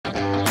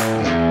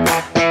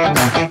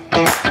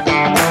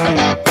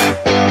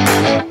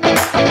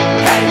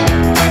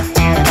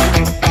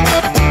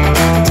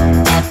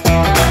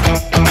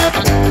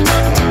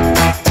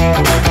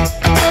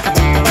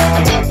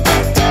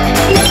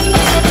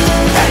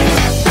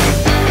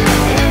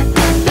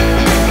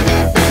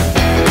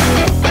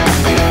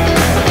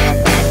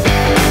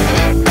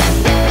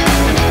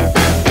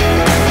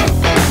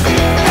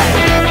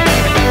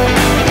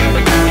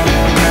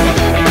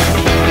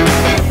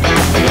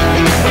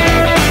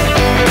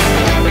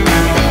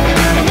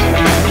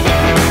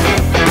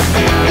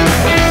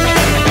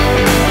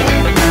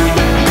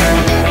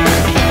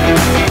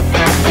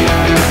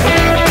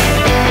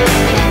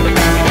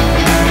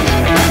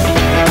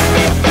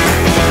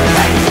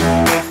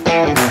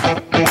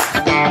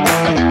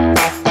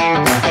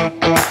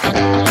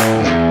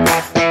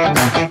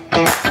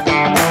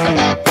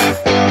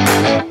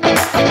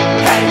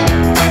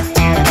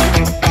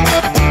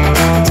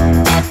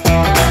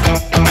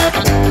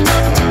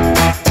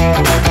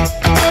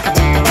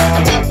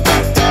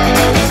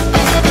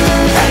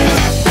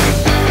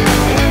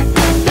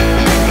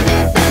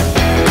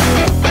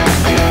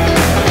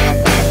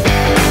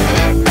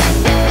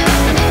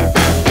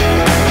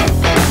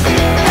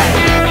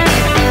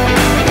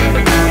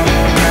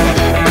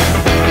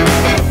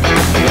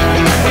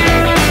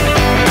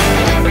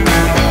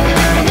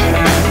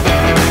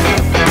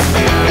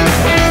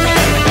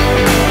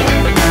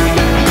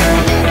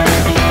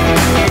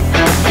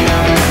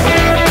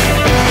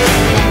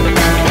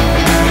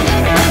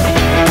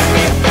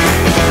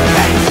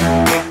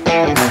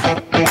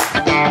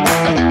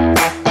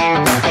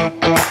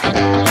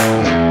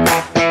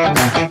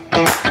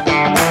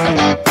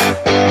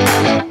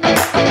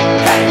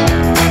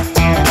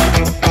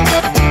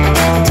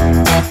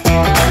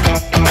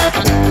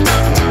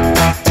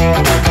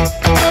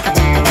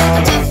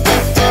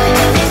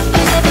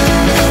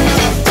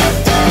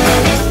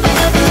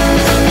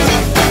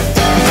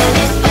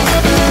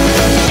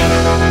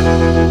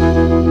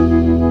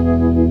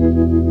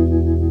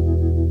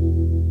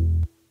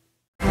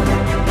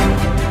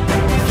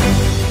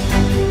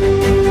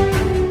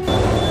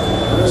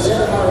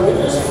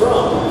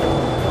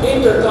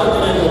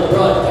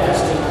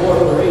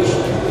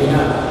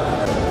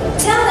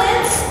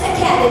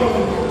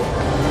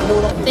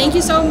Thank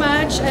you so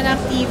much, Anak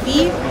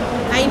TV,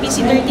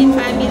 IBC 13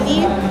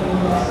 family,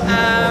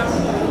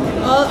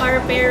 all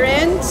our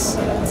parents,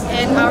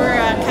 and our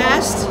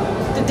cast,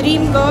 to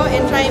Dream Go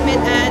and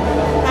TriMed Ad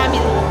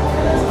family.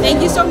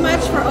 Thank you so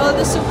much for all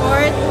the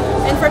support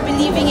and for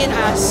believing in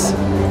us.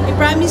 We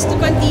promise to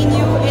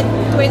continue and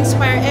to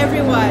inspire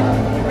everyone.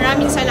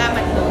 Maraming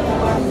salamat po.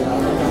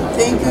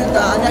 Thank you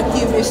to Anak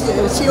TV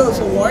Sales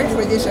Award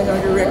for this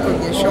another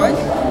recognition.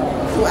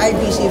 To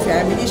IBC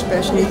family,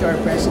 especially to our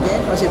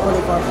president, Jose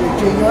Policarpo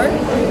Jr.,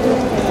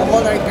 to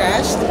all our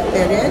cast,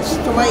 parents,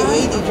 to my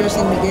aide,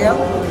 Justin Miguel,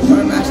 to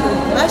our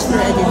master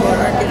editor,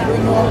 Arkin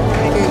Bruno.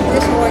 Okay,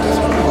 this award is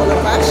for all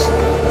of us,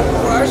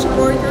 to our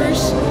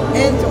supporters,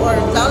 and to our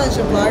talent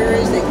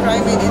suppliers like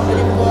TriMed and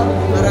Dream Go.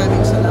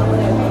 Maraming salamat.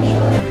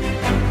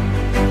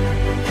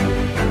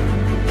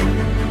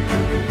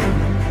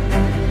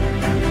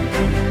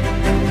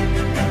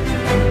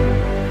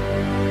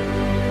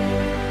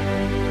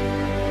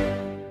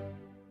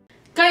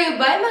 Kayo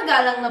ba'y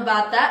magalang na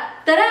bata?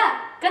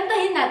 Tara,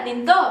 kantahin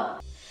natin to!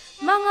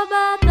 Mga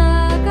bata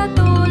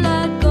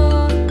katulad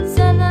ko,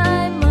 sana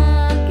ay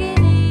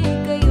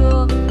makinig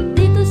kayo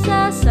dito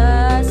sa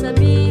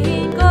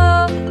sasabihin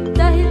ko,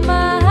 dahil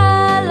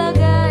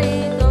mahalaga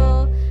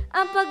ito.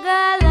 Ang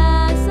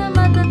pag-aala sa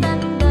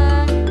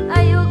matatanda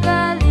ay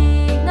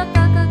ugaling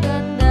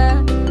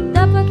nakakaganda,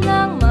 dapat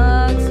lang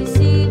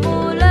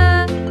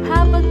magsisimula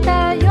habang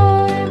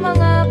tayo'y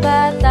mga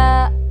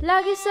bata.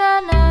 Lagi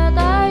sana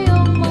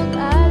tayong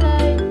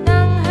mag-alay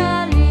ng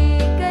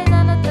halik kay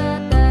nanat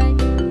tatay,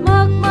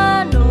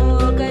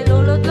 magmano kay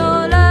lolo't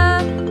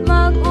lola,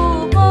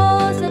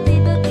 mag-upo sa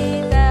tito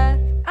tita.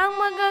 Ang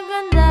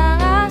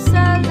magagandang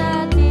asal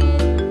natin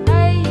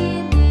ay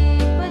hindi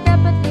pa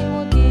dapat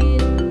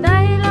limutin,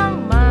 dahil ang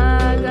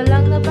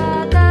magalang na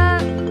bata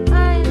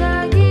ay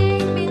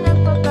laging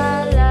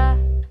pinagpapala.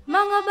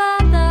 Mga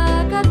bata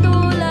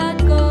katulad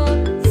ko,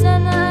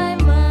 sana ay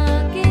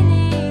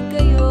makinig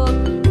kayo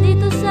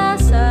dito sa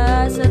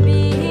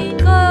sasabihin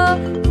ko,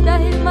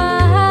 dahil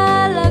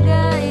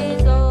mahalaga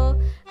ito.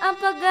 Ang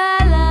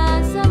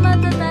pag-aala sa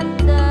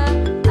matatanda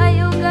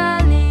ay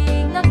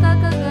ugaling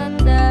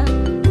nakakaganda,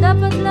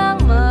 dapat lang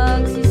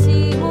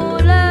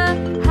magsisimula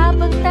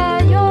habang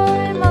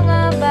tayo'y mga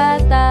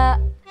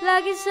bata.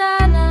 Lagi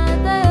sana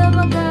tayo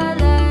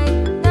mag-alay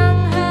ng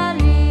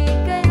halik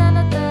kay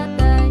nanat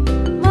tatay,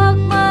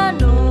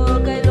 magmano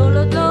kay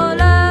lolo't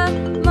lola,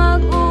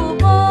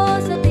 mag-upo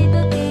sa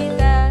tito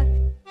tita.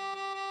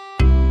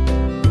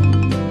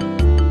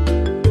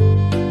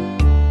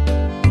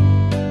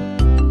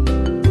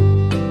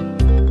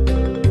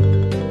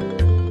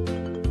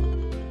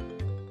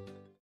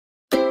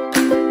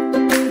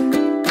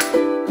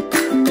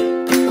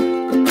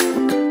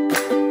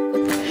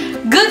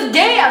 Good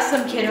day,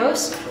 awesome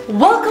kiddos!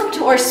 Welcome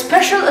to our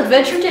special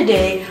adventure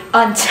today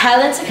on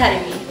Talents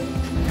Academy.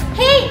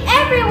 Hey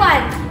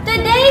everyone!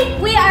 Today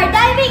we are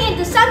diving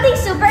into something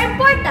super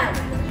important.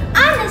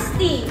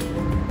 Honesty!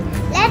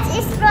 Let's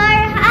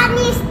explore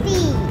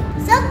honesty.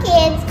 So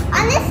kids,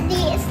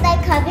 honesty is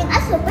like having a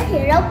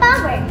superhero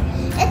power.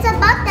 It's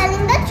about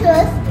telling the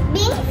truth,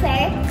 being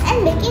fair,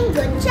 and making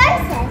good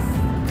choices.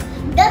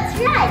 That's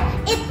right!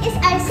 It is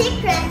our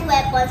secret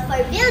weapon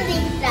for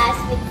building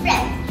trust with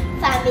friends,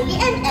 family,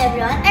 and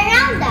everyone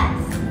around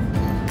us.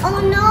 Oh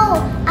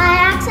no! I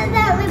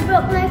accidentally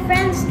broke my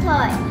friend's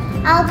toy.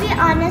 I'll be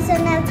honest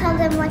and I'll tell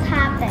them what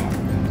happened.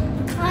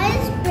 High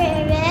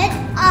spirit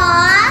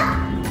of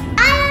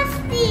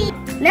honesty.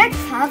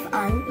 Let's have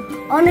an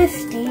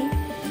honesty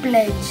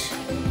pledge.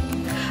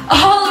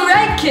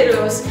 Alright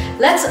kiddos,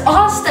 let's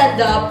all stand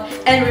up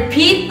and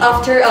repeat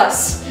after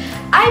us.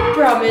 I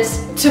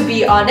promise to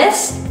be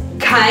honest,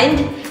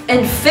 kind,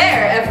 and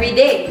fair every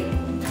day.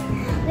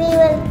 We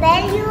will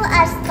tell you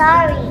a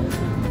story.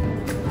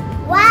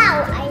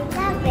 Wow, I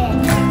love it.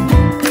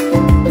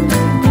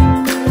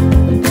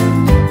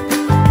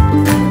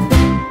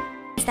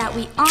 That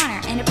we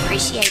honor and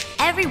appreciate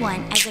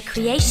everyone as a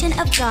creation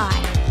of God.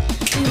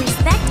 We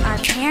respect our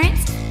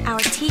parents, our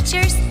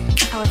teachers,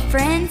 our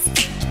friends,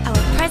 our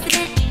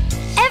president,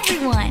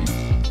 everyone.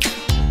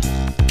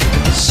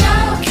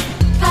 Show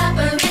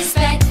proper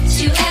respect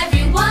to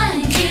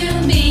everyone you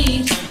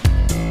meet.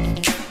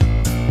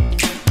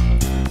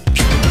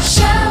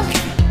 Show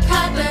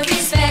proper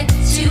respect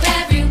to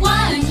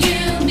everyone you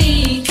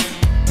meet.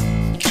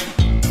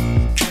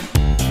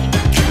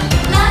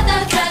 Love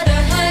the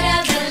brotherhood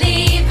of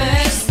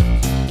believers.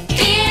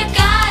 Fear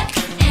God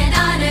and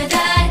honor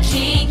the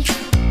King.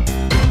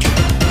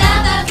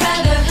 Love the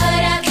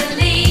brotherhood of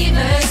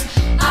believers.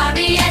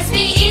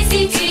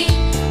 RESPECT,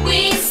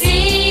 we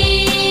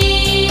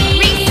sing.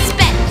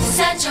 Respect.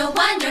 Such a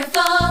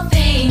wonderful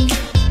thing.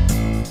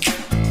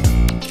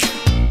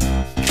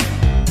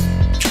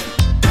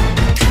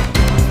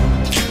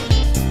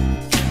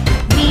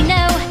 We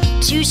know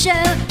to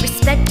show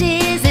respect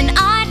is an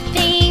odd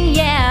thing,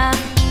 yeah.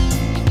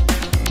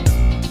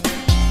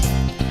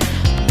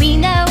 We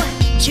know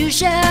to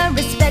show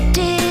respect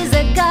is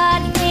a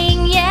God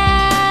thing,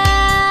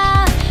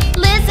 yeah.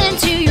 Listen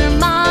to your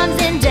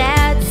moms and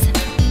dads.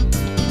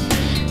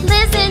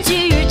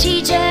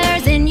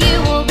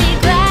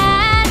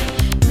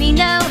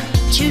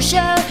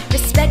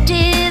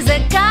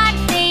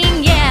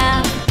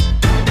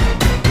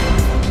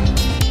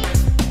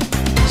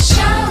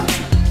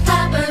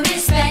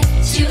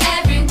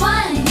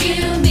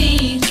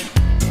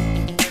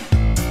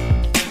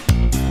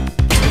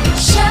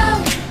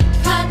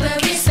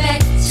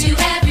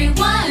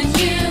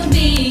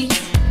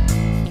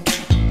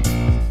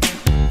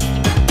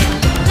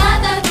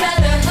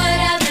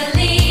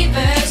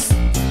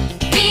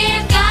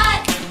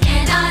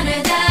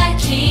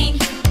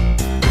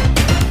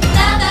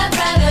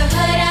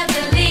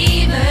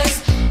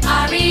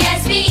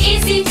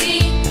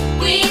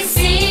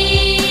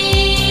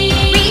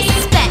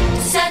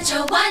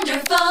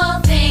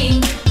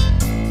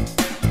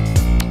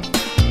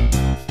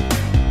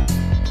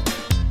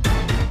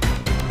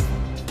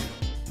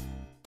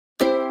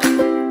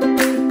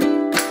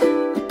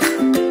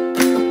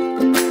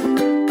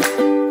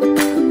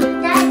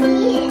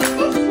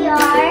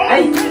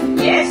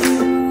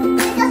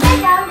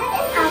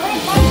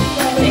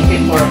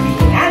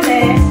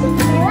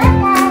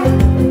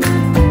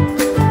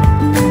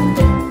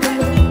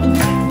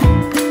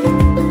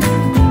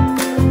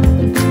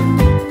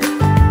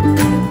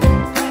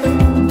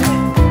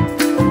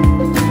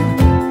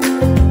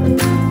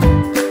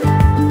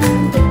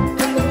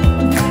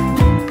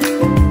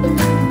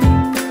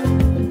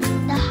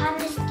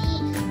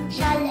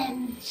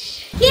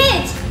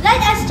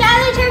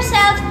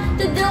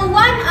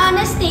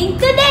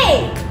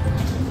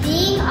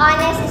 Being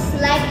honest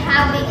is like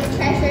having a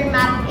treasure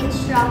map in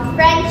strong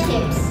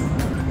friendships.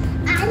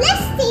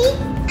 Honesty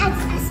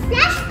adds a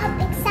splash of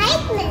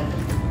excitement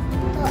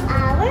to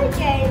our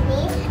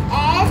journey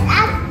and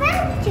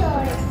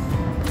adventures,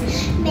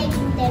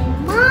 making them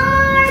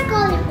more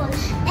colorful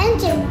and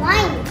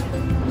genuine.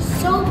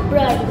 So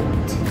bright,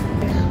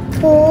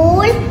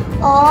 full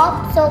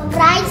of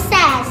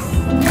surprises.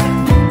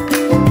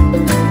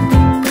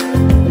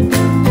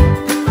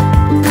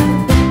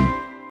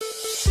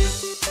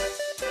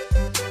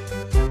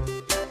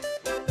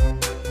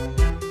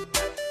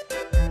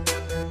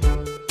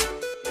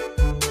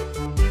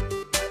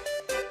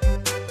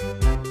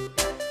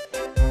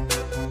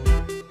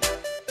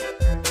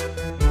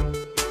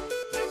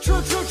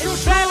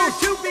 It's better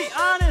to be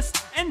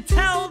honest and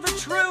tell the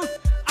truth.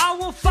 I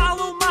will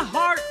follow my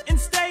heart and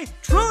stay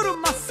true to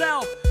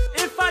myself.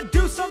 If I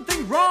do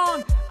something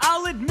wrong,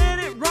 I'll admit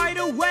it right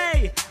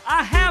away.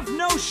 I have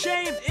no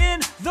shame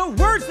in the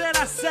words that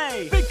I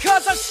say,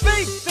 because I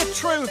speak the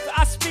truth,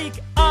 I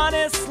speak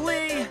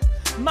honestly.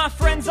 My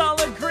friends all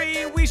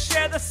agree we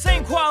share the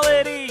same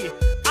quality.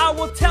 I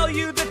will tell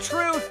you the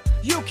truth,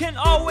 you can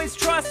always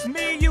trust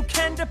me. You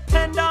can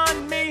depend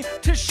on me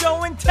to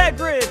show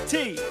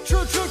integrity.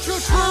 True, true, true,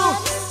 true.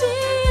 Honesty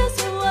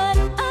is what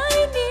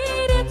I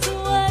need, it's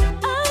what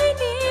I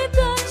need.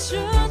 The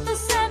truth to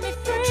set me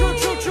free. True,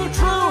 true, true,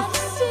 true.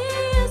 Honesty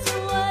is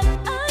what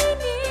I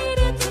need,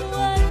 it's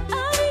what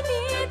I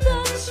need. The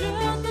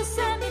truth to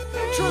set me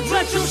free. True,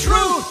 let the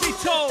truth be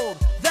told,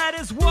 that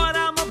is what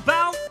I'm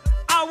about.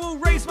 I will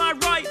raise my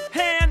right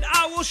hand,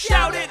 I will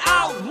shout it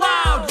out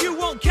loud. You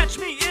won't catch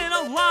me in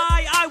a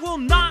lie, I will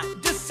not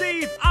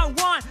deceive. I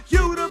want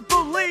you to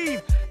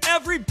believe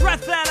every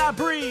breath that I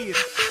breathe.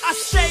 I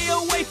stay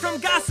away from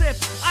gossip,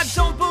 I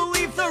don't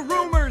believe the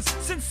rumors.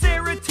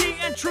 Sincerity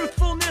and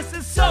truthfulness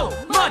is so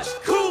much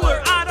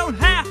cooler. I don't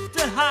have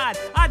to hide,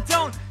 I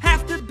don't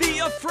have to be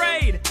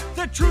afraid.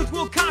 The truth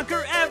will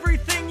conquer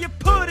everything you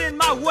put in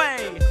my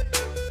way.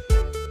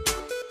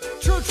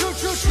 True, true,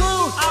 true,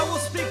 true. I will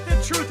speak the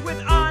truth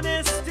with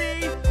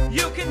honesty.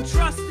 You can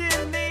trust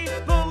in me,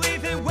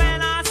 believe it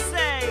when I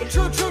say.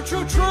 True, true,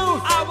 true, true.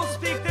 I will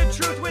speak the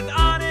truth with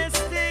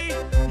honesty.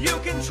 You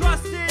can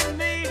trust in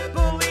me,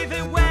 believe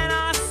it when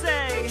I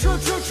say. True,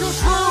 true, true,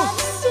 true.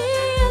 Honesty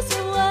is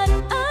what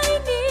I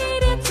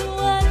need, it's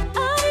what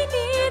I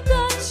need.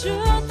 The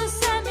truth to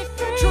set me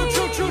free. True,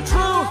 true, true,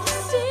 true.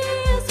 Honesty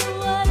is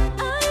what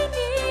I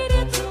need,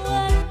 it's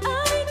what I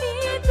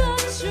need. The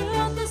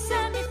truth to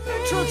set me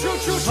free. True, true,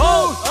 true, true.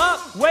 Hold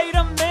up, wait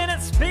a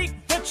minute, speak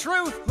the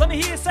truth. Let me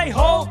hear you say,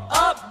 hold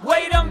up,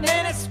 wait a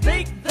minute,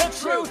 speak the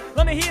truth.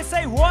 Let me hear you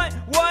say, what,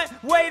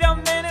 wait a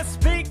minute,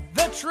 speak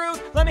the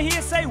truth. Let me hear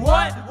you say,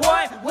 what,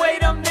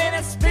 wait a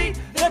minute, speak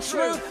the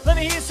truth. Let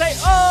me hear you say,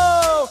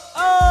 oh,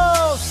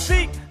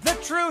 speak the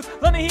truth.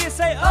 Let me hear you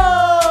say,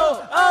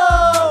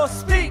 oh,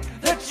 speak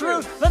the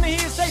truth. Let me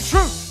hear you say,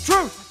 truth,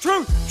 truth,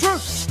 truth,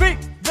 truth, speak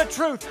the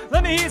truth.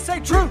 Let me hear you say,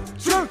 truth,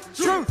 truth,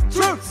 truth,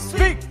 truth,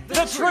 speak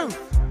the truth.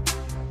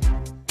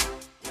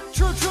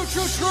 True, true,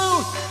 true,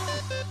 true.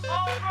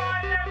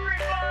 Alright,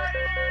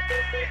 everybody!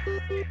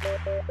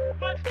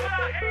 Let's put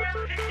our hands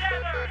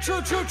together!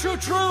 True, true, true,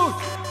 true!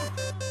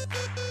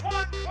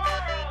 One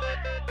world!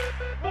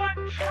 One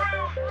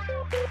truth!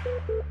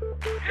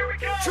 Here we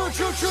go! True,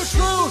 true, true,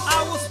 true!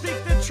 I will speak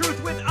the truth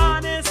with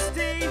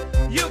honesty.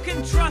 You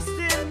can trust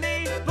in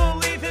me,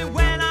 believe it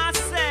when I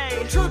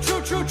say. True,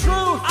 true, true,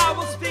 true! I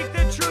will speak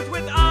the truth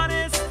with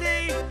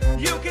honesty.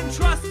 You can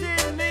trust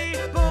in me,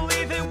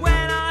 believe it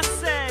when I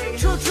say.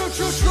 True, true,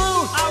 true,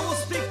 true! I will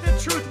speak the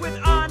truth with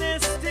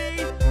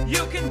honesty.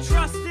 You can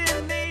trust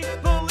in me,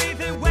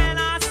 believe it when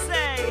I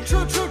say.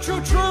 True, true,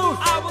 true, true!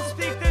 I will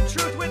speak the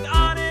truth with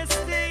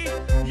honesty.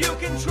 You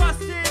can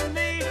trust in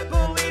me,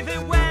 believe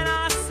it when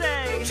I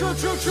say. True,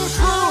 true, true,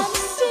 true!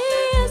 Honesty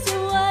is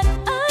what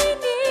I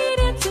need,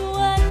 it's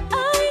what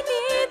I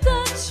need. The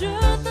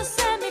truth to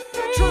set me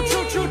free. True,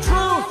 true, true, true!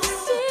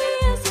 Honesty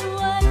is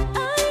what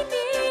I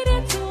need,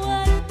 it's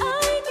what I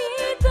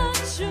need. The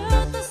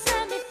truth to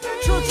set me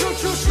free. True, true,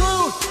 true,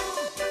 true!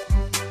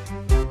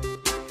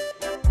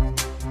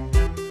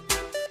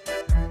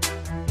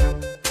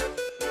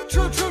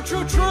 True, true,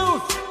 true,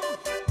 truth!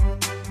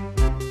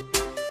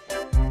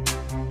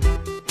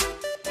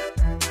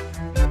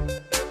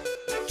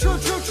 True,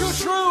 true, true,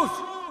 truth!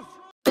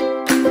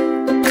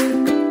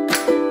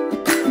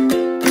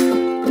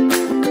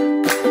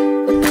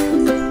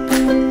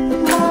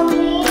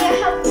 Mommy, I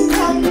have to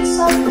tell you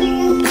something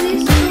and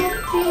please don't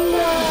cry.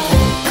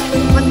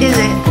 What is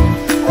it?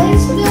 I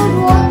spilled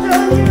water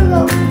on your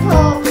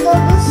laptop. Now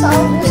the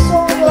sound is so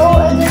low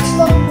and it's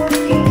not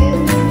working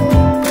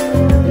anymore.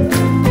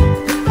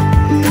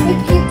 It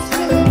keeps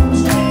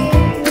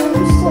glitching.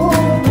 I'm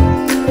sorry.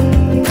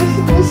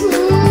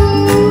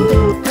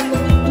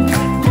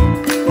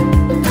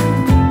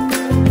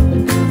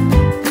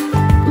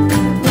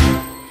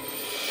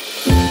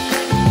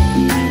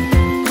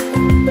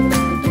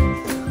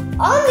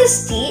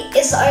 Honesty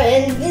is our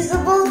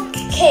invisible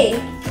cape.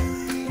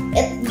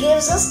 It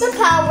gives us the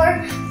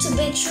power to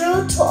be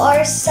true to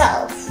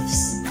ourselves,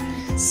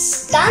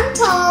 stand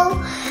tall,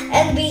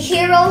 and be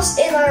heroes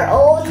in our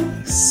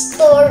own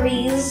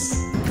stories.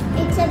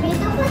 It's a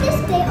beautiful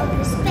display of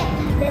respect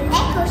that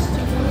echoes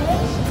through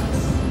generations.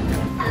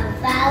 A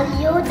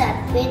value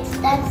that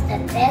withstands the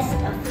test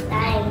of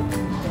time.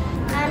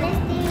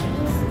 Honesty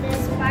is the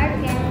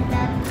sparkle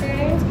that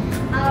turns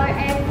our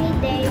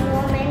everyday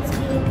moments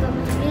into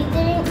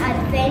glittering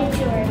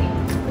adventure.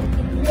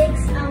 It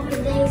makes our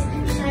days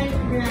shine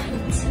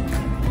bright.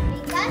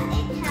 Because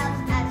it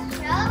helps us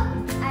show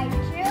our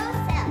true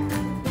self.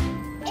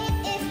 It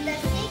is the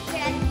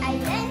secret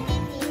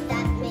identity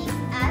that makes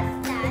us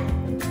stand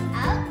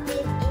out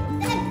with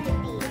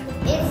integrity.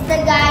 It's the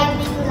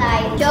guiding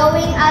light,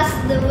 showing us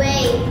the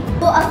way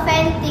to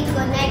authentic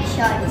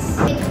connections.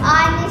 With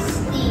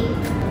honesty,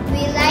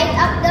 we light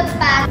up the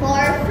path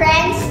for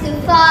friends to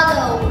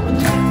follow.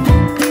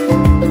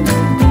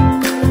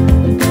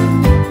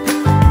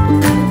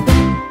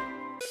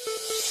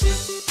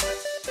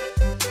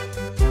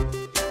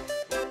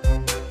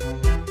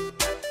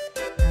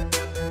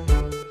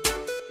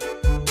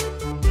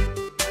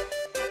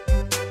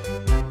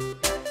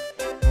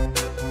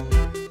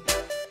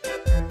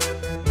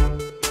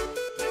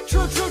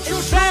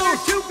 It's better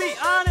to be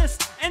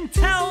honest and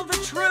tell the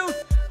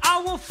truth.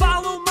 I will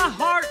follow my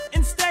heart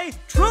and stay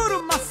true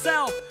to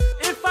myself.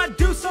 If I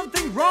do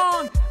something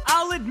wrong,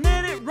 I'll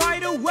admit it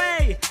right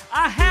away.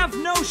 I have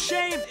no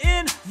shame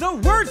in the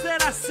words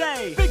that I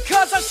say.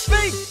 Because I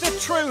speak the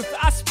truth,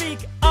 I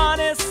speak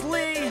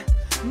honestly.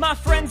 My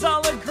friends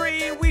all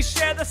agree we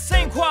share the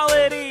same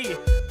quality.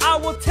 I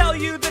will tell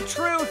you the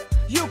truth.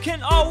 You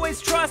can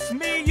always trust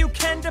me. You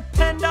can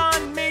depend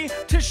on me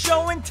to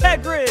show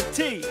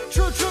integrity.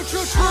 True, true,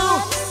 true, true.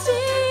 Honesty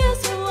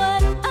is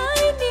what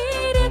I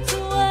need. It's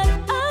what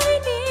I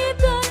need.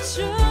 The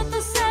truth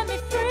to set me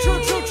free. True,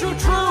 true, true,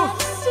 true.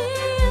 Honesty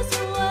is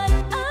what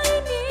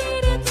I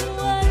need. It's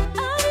what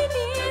I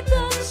need.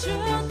 The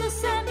truth to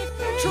set me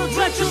free. True,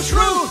 let the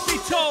truth be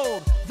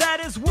told. That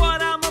is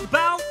what I'm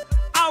about.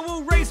 I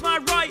will raise my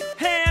right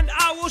hand.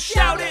 I will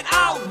shout it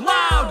out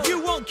loud.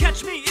 You won't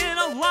catch me in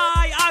a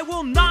lie. I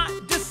will not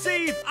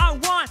deceive. I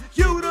want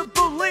you to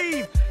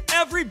believe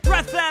every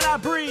breath that I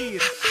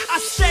breathe. I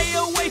stay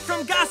away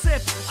from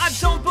gossip. I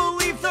don't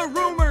believe the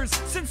rumors.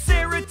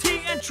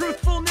 Sincerity and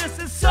truthfulness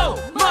is so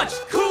much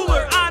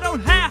cooler. I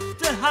don't have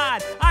to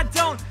hide. I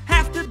don't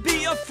have to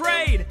be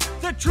afraid.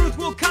 The truth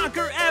will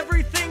conquer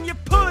everything you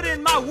put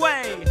in my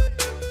way.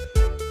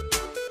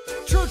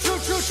 True, true,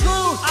 true,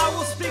 true. I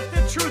will speak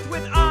the truth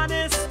with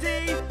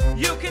honesty.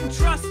 You can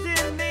trust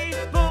in me.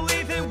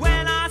 Believe it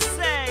when I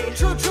say.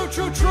 True, true,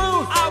 true,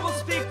 true. I will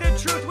speak the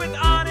truth with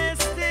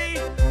honesty.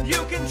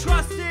 You can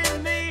trust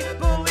in me.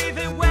 Believe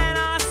it when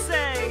I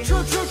say.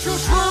 True, true, true,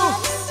 true.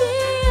 Honesty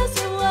is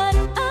what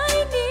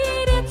I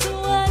need. It's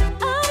what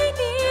I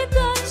need.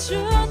 The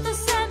truth to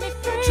set me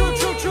free. True,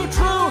 true, true,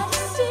 true.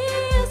 Honesty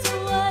is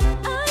what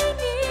I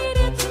need.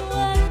 It's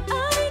what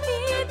I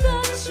need. The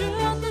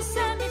truth to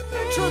set me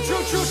free. True,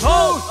 true, true, true.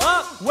 Hold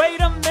up,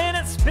 wait a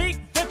minute, speak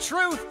the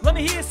truth. Let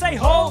me hear you say,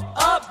 hold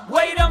up,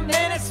 wait a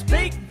minute,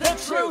 speak the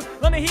truth.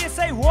 Let me hear you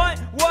say, what,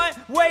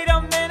 wait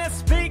a minute,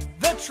 speak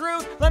the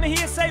truth. Let me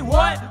hear you say,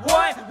 what,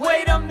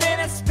 wait a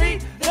minute,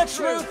 speak the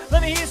truth.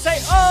 Let me hear you say,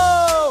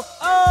 oh,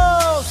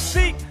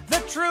 speak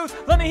the truth.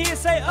 Let me hear you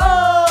say,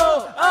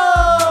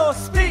 oh,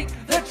 speak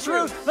the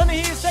truth. Let me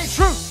hear you say,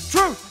 truth,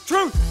 truth,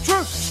 truth,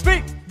 truth,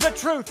 speak the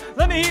truth.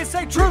 Let me hear you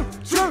say, truth,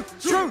 truth,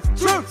 truth,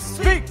 truth,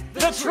 speak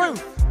the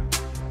truth.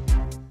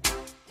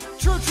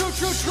 True, true,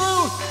 true,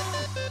 truth.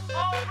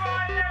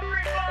 Alright,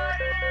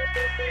 everybody!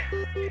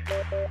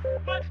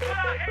 Let's put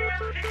our hands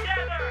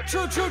together!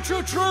 True, true,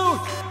 true, truth.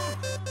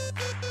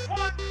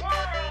 One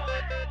world!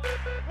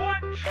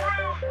 One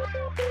truth!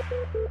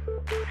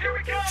 Here we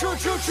go! True,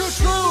 true, true,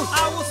 truth.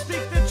 I will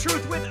speak the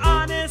truth with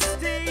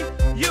honesty.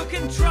 You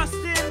can trust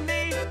in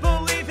me.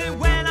 Believe it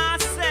when I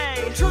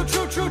say. True,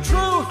 true, true,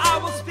 truth. I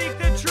will speak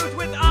the truth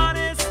with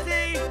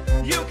honesty.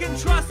 You can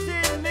trust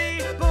in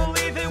me.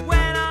 Believe it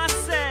when I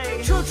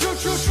say. True, true,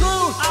 true,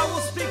 truth. I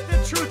will speak the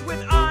truth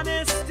with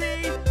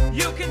honesty.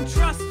 You can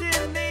trust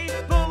in me.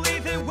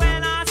 Believe it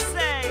when I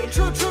say.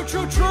 True, true,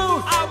 true,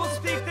 truth. I will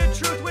speak the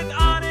truth with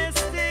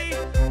honesty.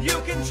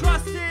 You can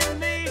trust in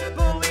me.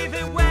 Believe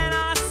it when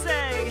I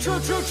say. True,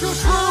 true, true,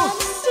 truth.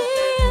 Honesty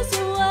is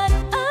what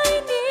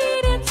I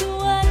need. It's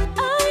what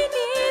I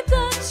need.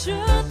 The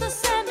truth to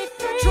set me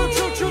free. True,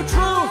 true, true, truth.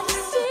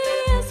 Honesty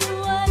is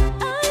what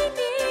I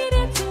need.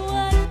 It's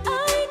what I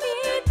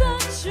need. The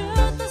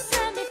truth to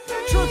set me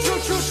free. True, true,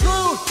 true,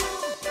 truth.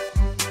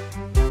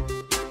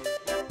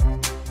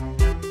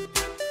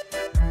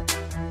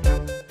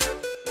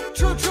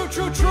 True, true,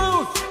 true,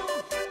 truth.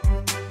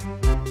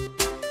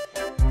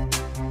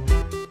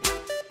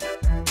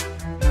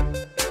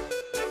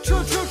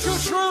 True, true, true,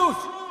 truth.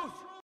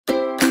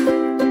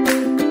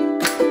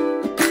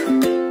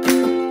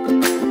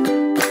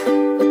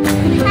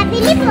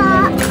 Pabili po!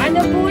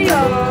 Ano po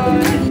yun?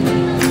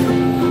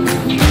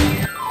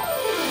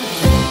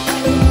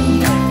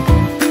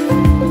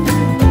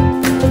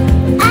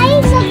 Ay,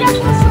 sobrang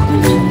gusto ko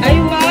dito.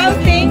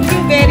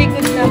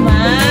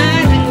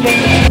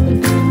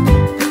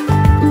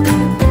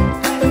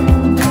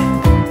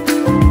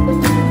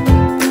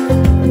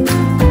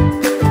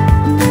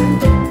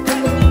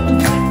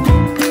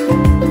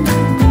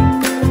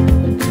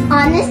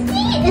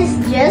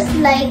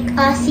 like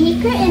a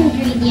secret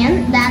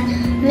ingredient that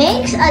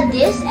makes a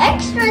dish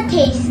extra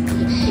tasty.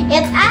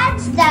 It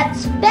adds that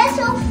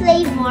special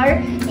flavor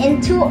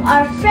into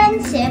our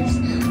friendships,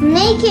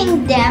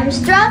 making them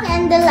strong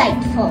and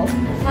delightful.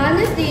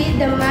 Honesty,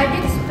 the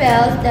magic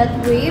spell that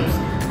weaves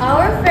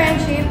our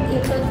friendship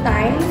into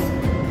times.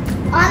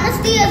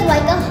 Honesty is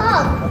like a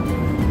hug.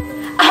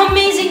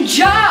 Amazing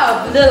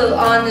job, little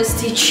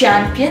honesty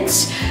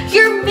champions!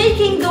 You're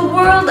making the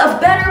world a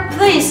better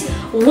place,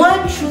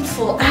 one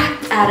truthful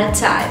act at a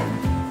time.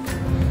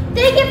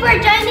 Thank you for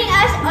joining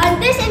us on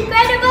this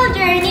incredible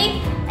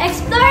journey,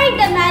 exploring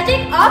the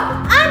magic of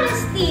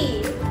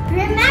honesty.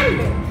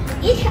 Remember,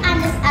 each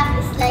honest act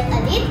is like a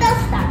little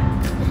star,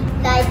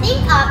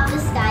 lighting up the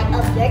sky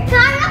of your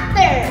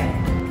character.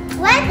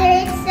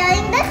 Whether it's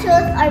telling the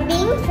truth or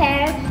being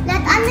fair,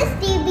 let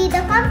honesty be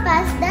the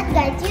compass that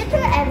guides you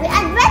through every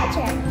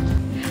adventure.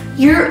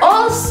 You're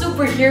all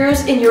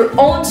superheroes in your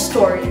own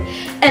story,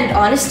 and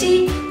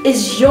honesty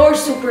is your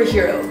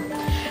superhero.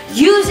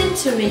 Use it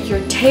to make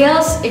your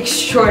tales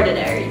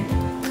extraordinary.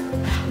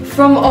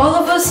 From all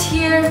of us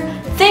here,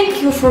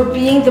 thank you for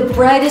being the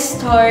brightest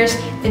stars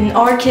in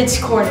our Kids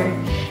Corner.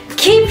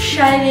 Keep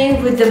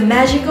shining with the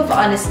magic of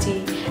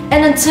honesty.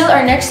 And until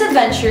our next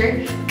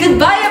adventure,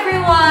 goodbye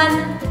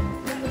everyone!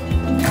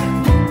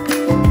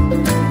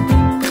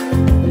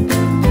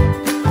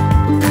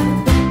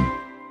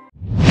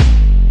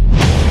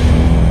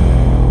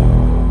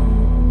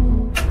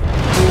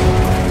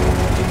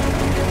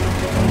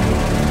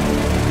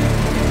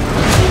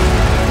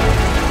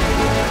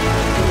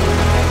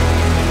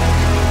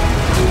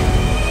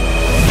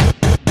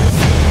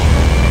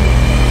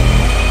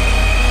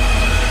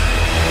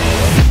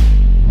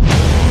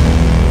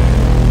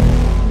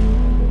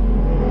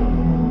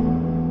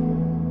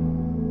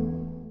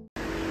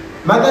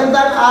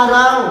 Magandang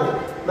araw,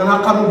 mga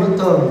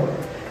kamubiton.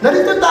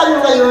 Narito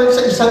tayo ngayon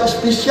sa isang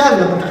espesyal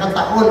na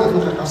pagkakataon at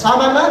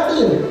makakasama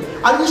natin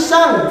ang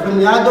isang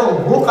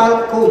premiadong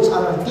vocal coach,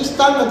 ang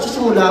artistang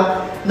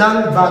nagsisimula ng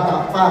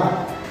bata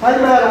pa. Hi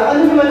Mara,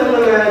 ano naman ang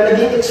mga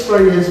naging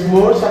experience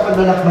mo sa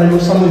paglalakbay mo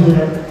sa mundo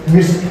ng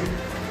music?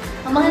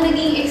 Ang mga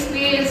naging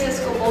experiences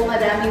ko po,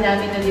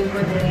 madami-dami na din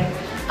po din.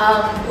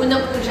 Una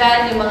po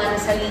dyan, yung mga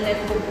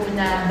nasalingan ko po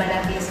na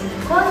Barangay Singing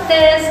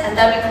Contest, ang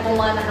dami ko po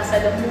mga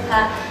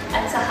nakasalamuha,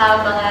 at saka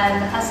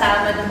mga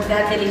nakasama na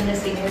magagaling na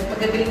singers.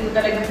 Magagaling po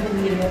talagang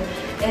bumili.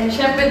 And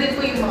syempre din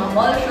po yung mga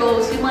mall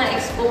shows, yung mga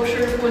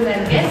exposure po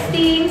na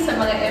guesting sa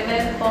mga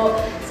event po,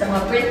 sa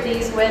mga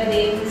birthdays,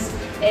 weddings,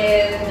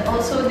 and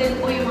also din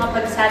po yung mga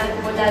pagsali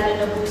ko, lalo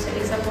na po sa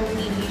isang pong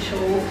TV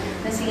show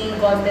na singing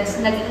contest.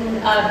 Naging,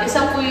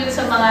 isa po yun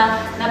sa mga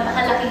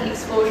napakalaking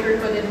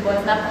exposure ko din po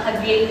at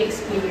napaka-great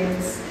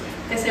experience.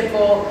 Kasi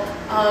po,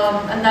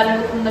 ang dami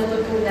ko pong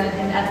natutunan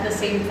and at the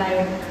same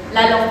time,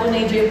 lalong po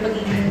na-enjoy yung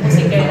pagiging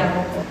musikera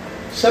ko po.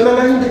 Sa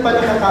mga hindi pa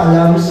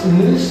nakakaalam, si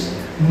Miss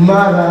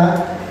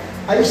Mara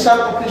ay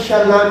isang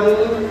official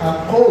naming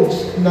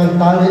coach ng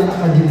Talent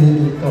Academy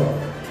dito.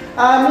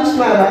 Miss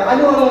Mara,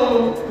 ano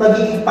ang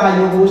magiging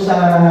payo mo sa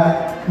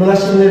mga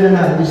sinunod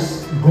na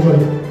nais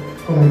kumanta?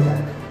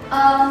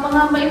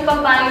 Mga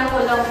maipapayo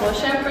ko lang po,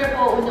 syempre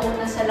po,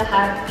 unang-una sa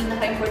lahat,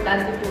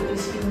 pinaka-importante po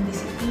is yung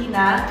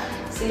disiplina.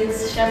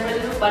 Since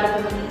syempre po, para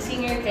po maging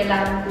singer,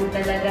 kailangan po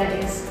talaga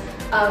is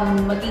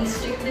maging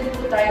strict din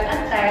po tayo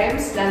at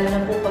times, lalo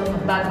na po pag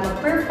bago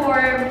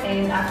mag-perform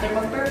and after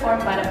mag-perform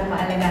para po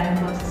maalagaan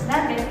ang boses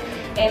natin.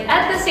 And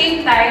at the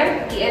same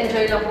time,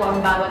 i-enjoy lang po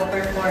ang bawat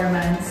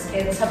performance.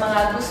 And sa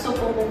mga gusto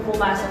po pong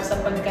pumasok sa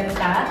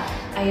pagkanta,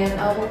 ayan,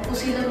 huwag po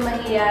silang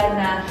mahiya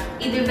na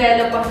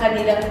i-develop ang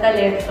kanilang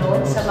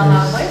talento sa mga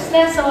voice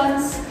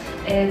lessons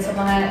and sa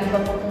mga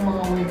iba po pong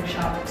mga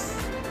workshops.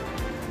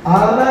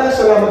 Maraming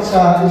salamat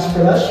sa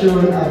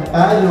inspirasyon at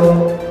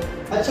payo.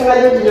 At sa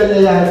ngayon,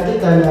 inalayan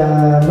kita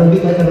na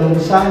magbigay ka ng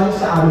mensahe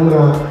sa aming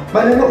mga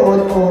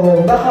manonood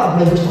o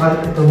baka may gusto ka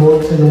itumo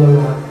sa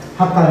mga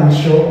upcoming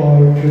show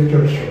or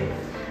future show.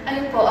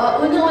 Ayun po,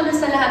 unang-una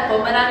sa lahat po,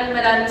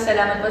 maraming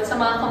salamat po sa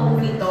mga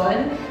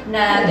kamubiton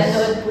na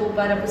nanood po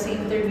para po sa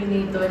interview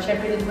nito.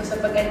 Siyempre din po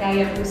sa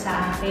pag-anaya po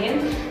sa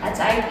akin. At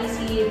sa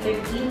IPC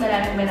 13,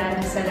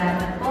 maraming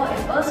salamat po.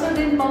 And also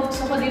din po,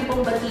 gusto ko din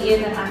pong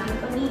batiin ang aking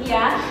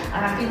pamilya,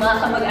 ang aking mga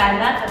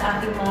kamag-anak, ang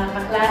aking mga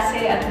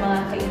kaklase at mga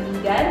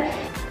kaibigan.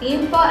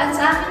 Yun po, at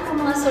sa aking po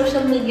mga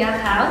social media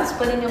accounts,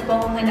 pwede niyo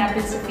po akong hanapin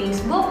sa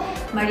Facebook,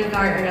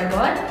 Maricar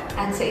Aragon,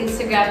 at sa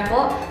Instagram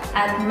po,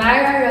 at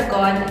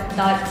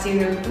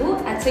mararagon.02,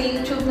 at sa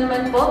YouTube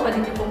naman po, pwede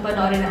niyo pong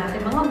panoorin ang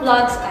ating mga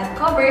vlogs at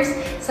covers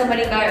sa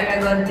Maricar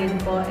Aragon din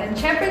po. And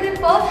syempre din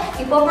po,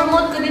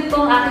 ipopromote ko din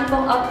po ang aking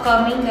pong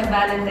upcoming na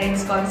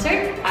Valentine's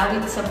concert,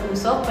 Awit sa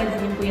Puso. Pwede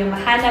niyo po yung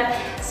mahanap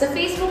sa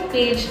Facebook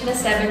page na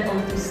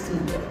 702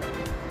 Studio.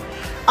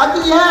 At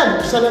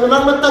iyan, isa na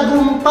namang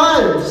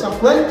matagumpay sa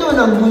kwento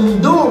ng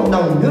mundo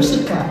ng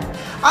musika.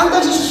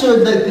 Hanggang sa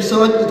susunod na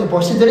episode, ito po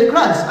si Derek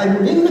Rans ay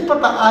muling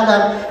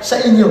nagpapaalam sa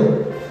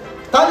inyo.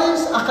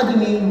 Talents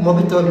Academy,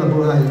 mabiton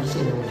mabuhay sa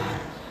inyong lahat.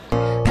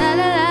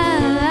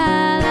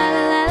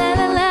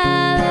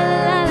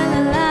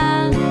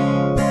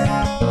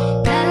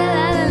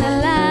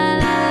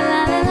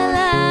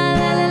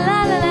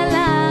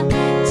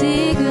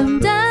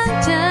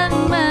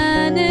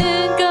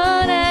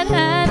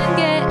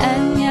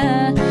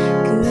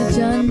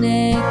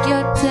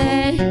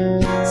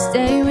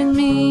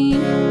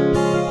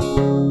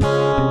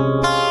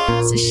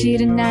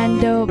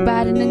 오늘도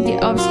바르는 게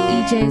없이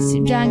이제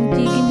심장이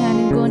뛰긴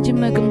하는 건지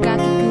물금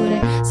같기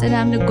그래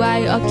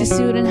사람들과의 억지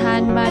술은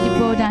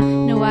한마디보다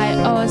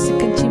너와의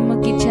어색한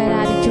침묵이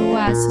차라리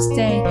좋아 So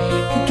stay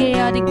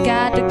그게 어디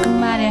가도 그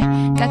말야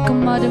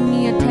가끔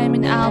어둠이야 Tell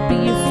me I'll be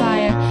your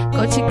fire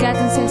꽃이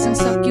같은 세상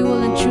속 You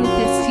will in truth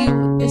it's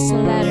you It's a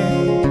letter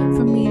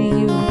from me to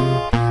you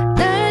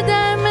널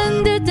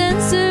닮은 듯한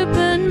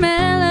슬픈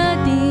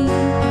멜로디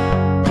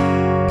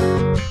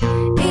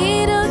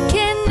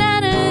이렇게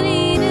나를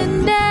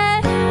잃는데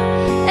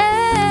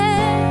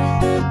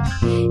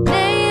내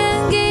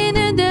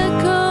향기는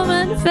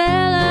달콤한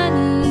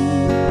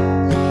felony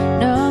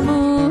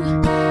너무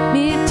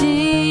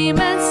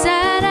밉지만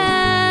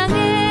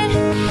사랑해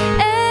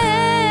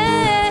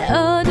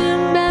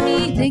어두운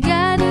밤이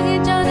내가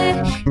되기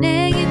전에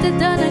내 곁을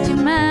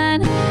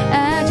떠나지만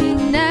아직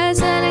날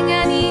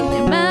사랑하니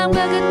내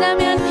마음과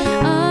같다면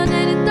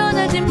오늘은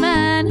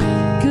떠나지만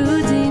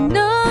굳이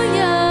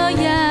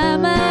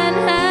놓여야만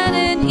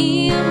하는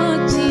이유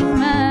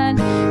묻지만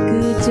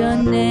그저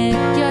내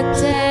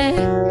곁에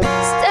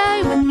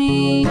Stay with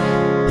me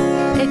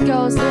It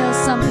goes a little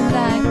something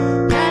like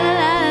la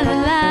la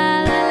la la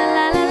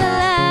la la la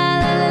la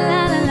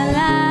la la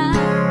la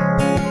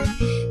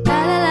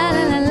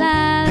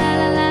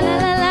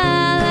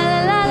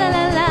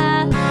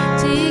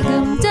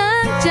지금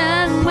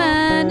당장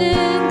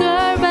많은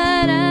걸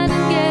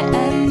바라는 게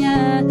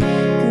아니야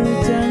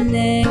그저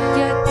내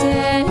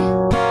곁에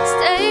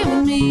Stay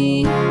with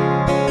me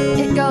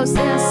It goes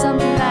there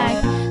something